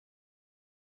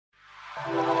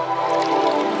Hey,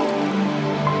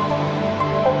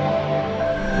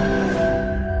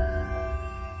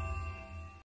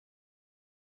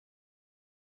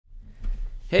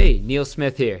 Neil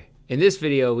Smith here. In this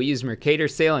video, we use Mercator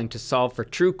Sailing to solve for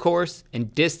true course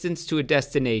and distance to a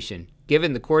destination,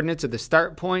 given the coordinates of the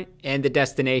start point and the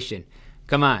destination.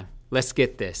 Come on, let's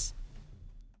get this.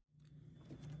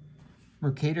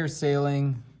 Mercator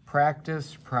Sailing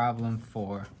Practice Problem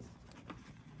 4.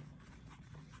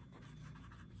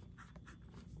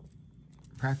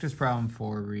 Practice Problem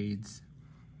 4 reads,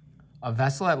 a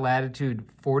vessel at latitude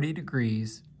 40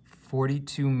 degrees,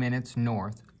 42 minutes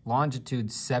north,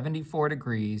 longitude 74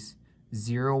 degrees,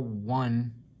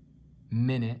 01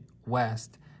 minute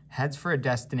west, heads for a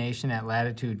destination at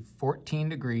latitude 14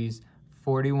 degrees,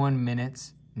 41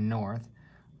 minutes north,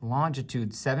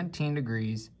 longitude 17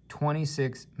 degrees,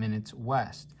 26 minutes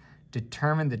west.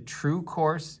 Determine the true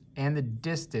course and the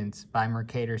distance by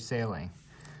Mercator Sailing.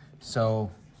 So,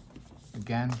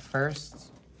 again,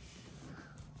 first,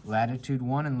 latitude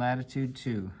 1 and latitude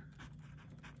 2.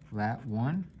 Lat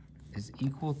 1 is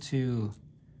equal to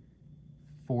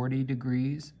 40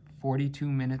 degrees, 42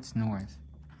 minutes north.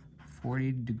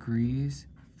 40 degrees,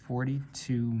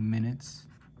 42 minutes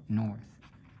north.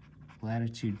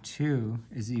 Latitude 2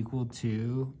 is equal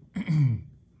to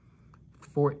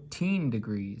 14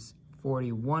 degrees,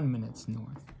 41 minutes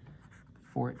north.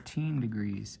 14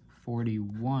 degrees,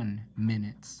 41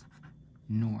 minutes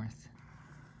north.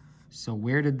 So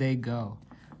where did they go?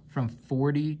 From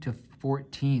 40 to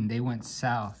 14, they went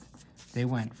south. They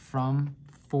went from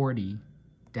 40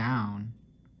 down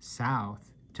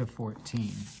south to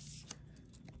 14.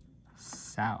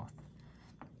 South.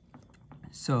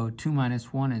 So 2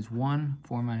 minus 1 is 1.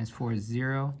 4 minus 4 is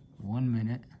 0. 1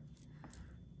 minute.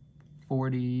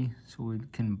 40, so we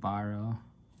can borrow.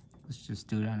 Let's just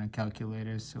do it on a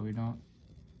calculator so we don't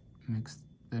mix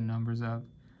the numbers up.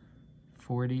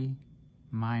 40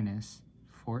 minus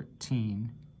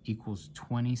 14 equals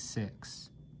 26.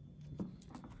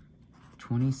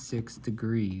 26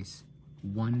 degrees,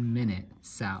 1 minute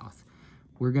south.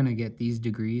 We're gonna get these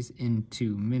degrees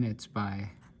into minutes by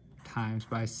times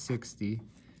by 60.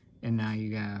 And now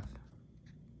you have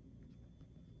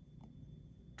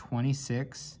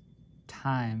 26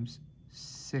 times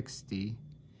 60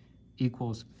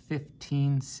 equals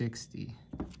 1560.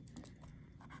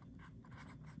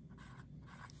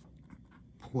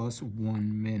 Plus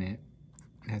 1 minute,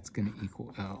 that's gonna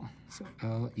equal L. So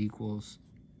L equals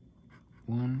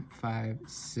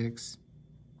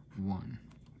 1561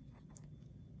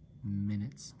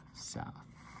 minutes south.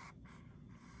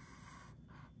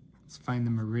 Let's find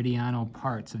the meridional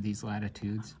parts of these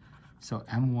latitudes. So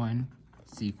M1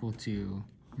 is equal to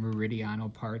meridional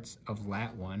parts of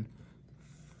lat 1,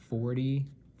 40,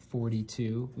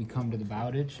 42. We come to the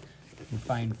bowdage and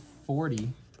find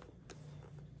 40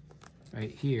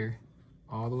 right here,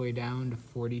 all the way down to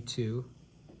 42.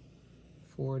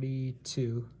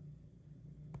 42.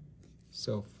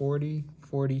 So 40,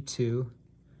 42,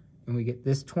 and we get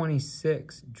this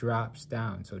 26 drops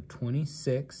down. So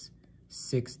 26,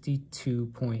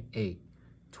 62.8.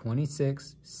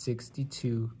 26,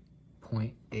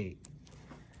 62.8.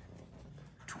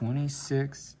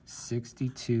 26,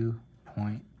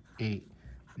 62.8.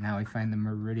 Now we find the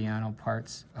meridional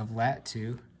parts of lat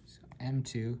 2. So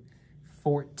M2,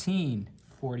 14,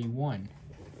 41.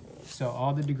 So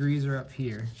all the degrees are up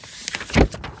here.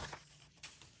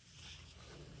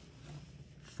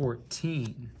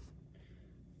 14,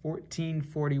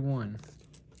 41,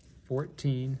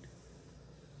 14,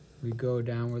 we go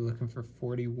down, we're looking for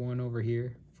 41 over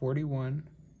here, 41,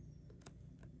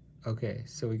 okay,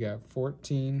 so we got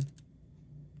 14,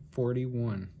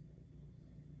 41,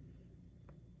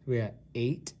 we got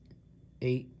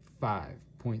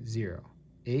 885.0,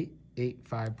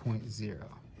 885.0,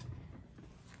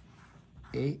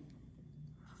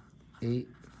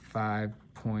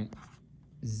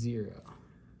 885.0.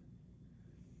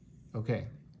 Okay,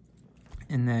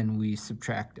 and then we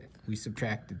subtract it. We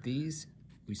subtracted these,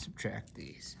 we subtract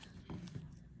these.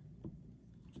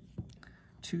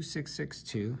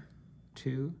 2662,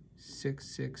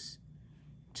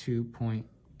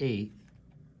 2662.8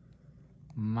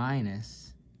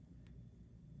 minus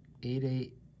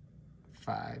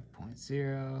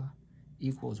 885.0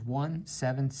 equals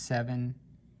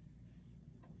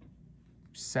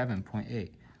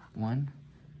 177.8.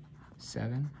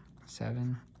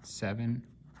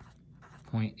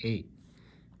 177.8.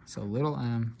 So little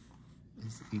m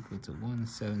is equal to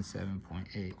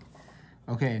 177.8.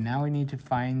 Okay, now we need to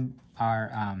find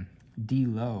our d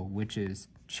low, which is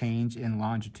change in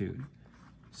longitude.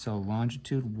 So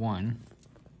longitude 1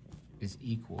 is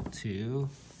equal to,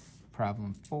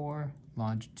 problem 4,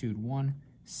 longitude 1,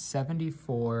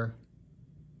 74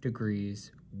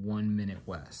 degrees, 1 minute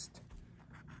west.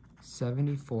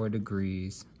 74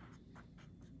 degrees,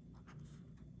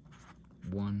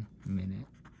 1 minute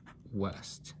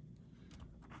west.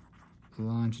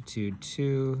 Longitude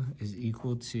 2 is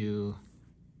equal to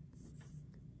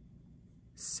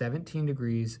 17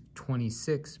 degrees,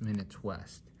 26 minutes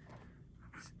west.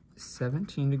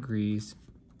 17 degrees,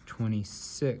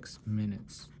 26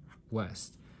 minutes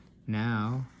west.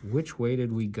 Now, which way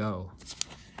did we go?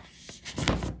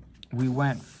 We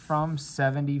went from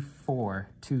 74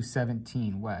 to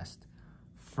 17 west.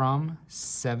 From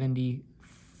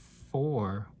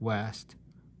 74 west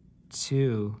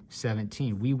to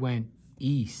 17. We went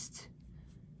east.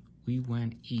 We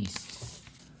went east.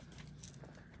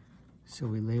 So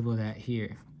we label that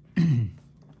here.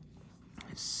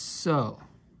 So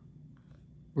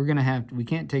we're gonna have to, we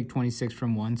can't take 26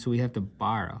 from 1, so we have to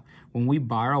borrow. When we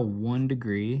borrow 1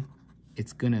 degree,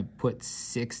 it's gonna put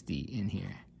 60 in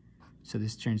here. So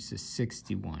this turns to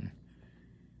 61.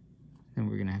 Then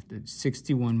we're gonna have to,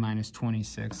 61 minus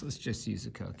 26. Let's just use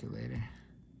a calculator.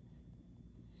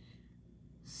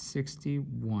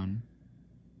 61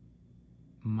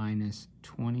 minus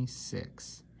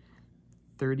 26,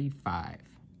 35.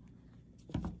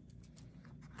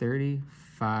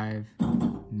 35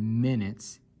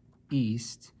 minutes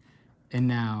east. And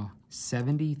now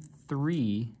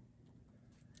 73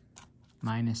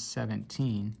 minus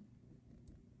 17,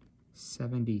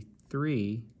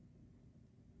 73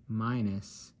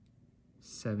 minus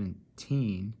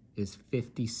 17 is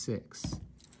 56.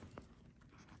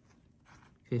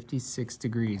 56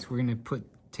 degrees. We're gonna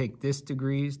take this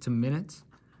degrees to minutes.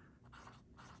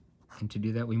 And to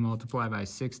do that, we multiply by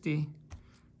 60.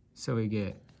 So we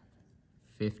get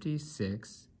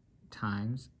 56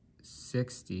 times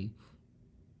 60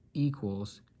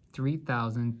 equals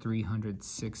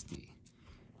 3,360.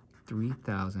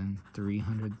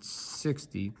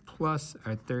 3,360 plus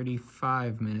our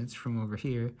 35 minutes from over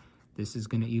here. This is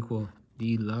going to equal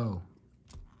D low.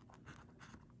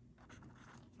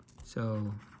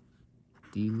 So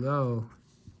D low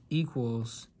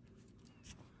equals,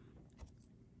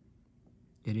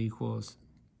 it equals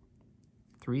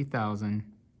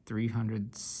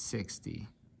 3,360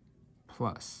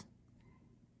 plus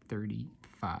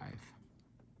 35.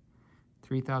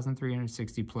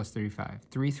 3,360 plus 35.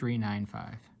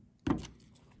 3,395.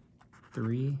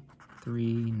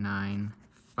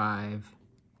 3,395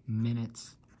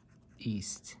 minutes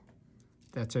east.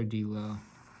 That's our D low.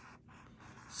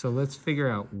 So let's figure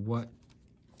out what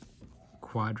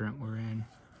quadrant we're in.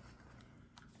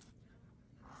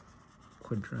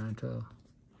 Quadrantal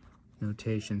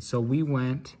notation. So we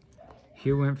went,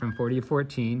 here went from 40 to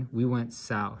 14, we went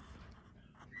south,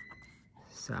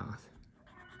 south,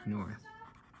 north,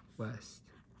 west,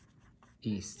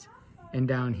 east. And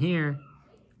down here,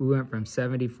 we went from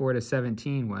 74 to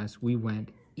 17 west, we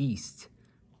went east.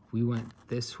 We went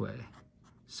this way.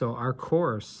 So our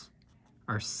course,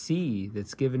 our C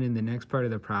that's given in the next part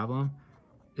of the problem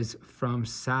is from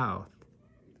south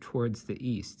towards the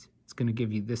east. It's going to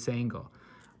give you this angle.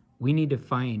 We need to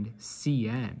find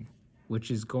CN, which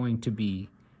is going to be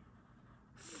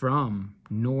from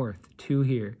north to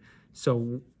here.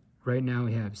 So right now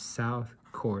we have south,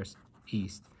 course,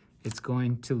 east. It's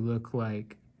going to look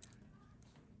like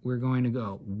we're going to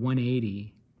go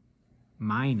 180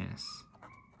 minus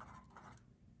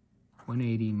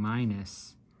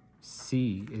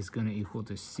C is going to equal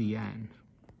to CN.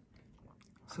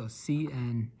 So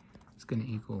CN is going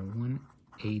to equal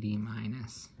 180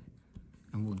 minus,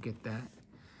 and we'll get that.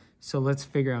 So let's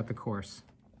figure out the course.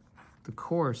 The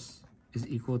course is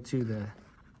equal to the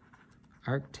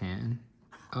arctan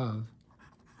of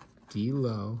D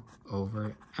low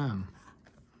over M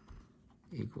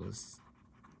equals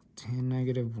tan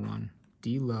negative 1.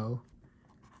 D low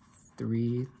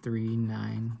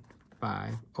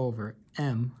 3,395 over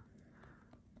M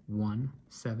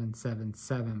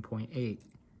 1777.8.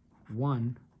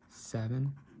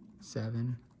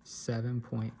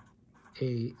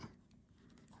 1777.8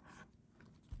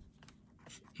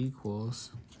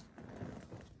 equals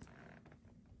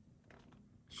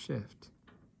shift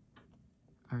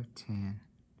arctan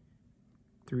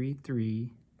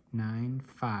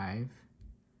 3,395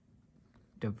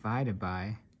 divided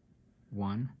by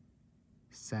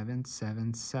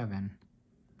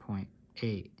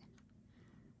 1777.8.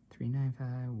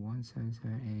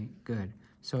 395,1778. Good.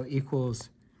 So equals,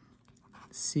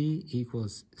 C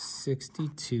equals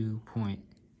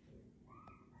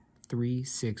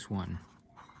 62.361.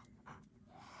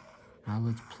 Now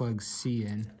let's plug C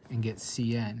in and get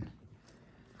CN.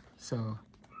 So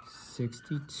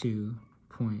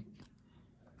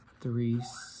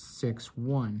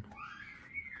 62.361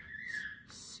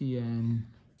 CN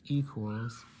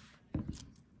equals,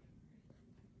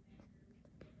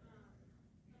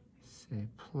 say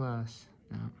plus,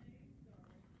 no,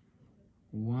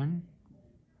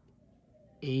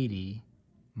 180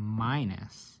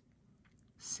 minus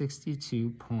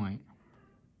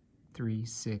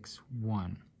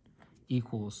 62.361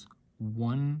 equals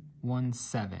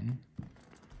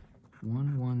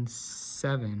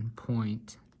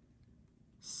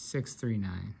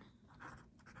 117.639.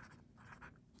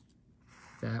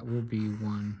 That will be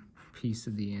one piece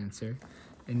of the answer.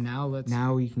 And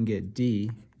now we can get D,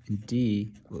 and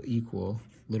D will equal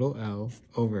little l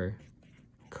over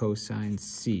cosine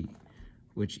C,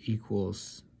 which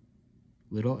equals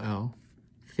little l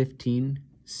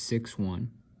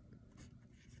 1561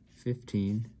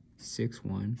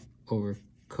 over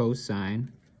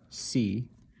cosine C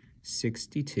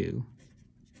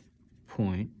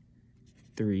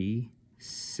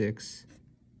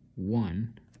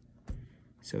 62.361.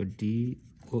 So D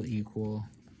will equal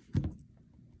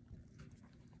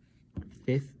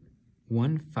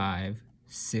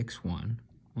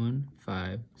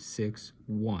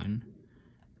 1561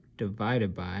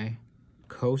 divided by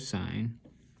cosine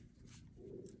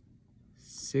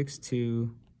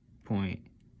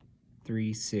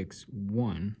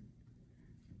 62.361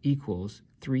 equals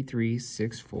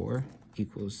 3364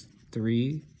 equals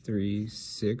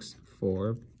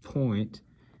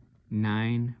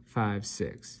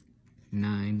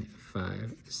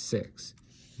 3364.956.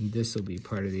 This will be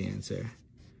part of the answer.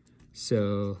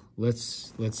 So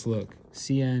let's look.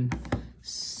 CN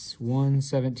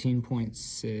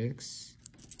 117.6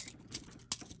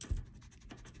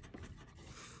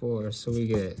 4. So we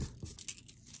get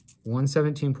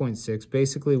 117.6,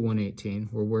 basically 118.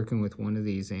 We're working with one of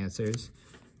these answers.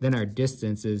 Then our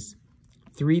distance is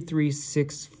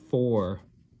 3364.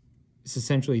 It's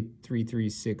essentially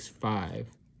 3365.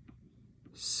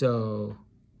 So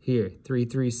here,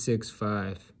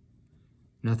 3365.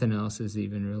 Nothing else is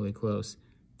even really close.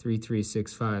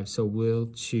 3365. So we'll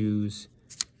choose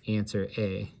answer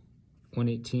A.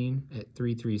 118 at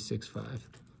 3365.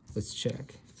 Let's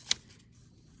check.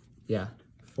 Yeah,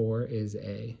 4 is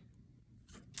A.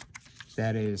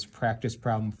 That is practice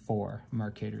problem 4,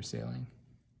 Mercator Sailing.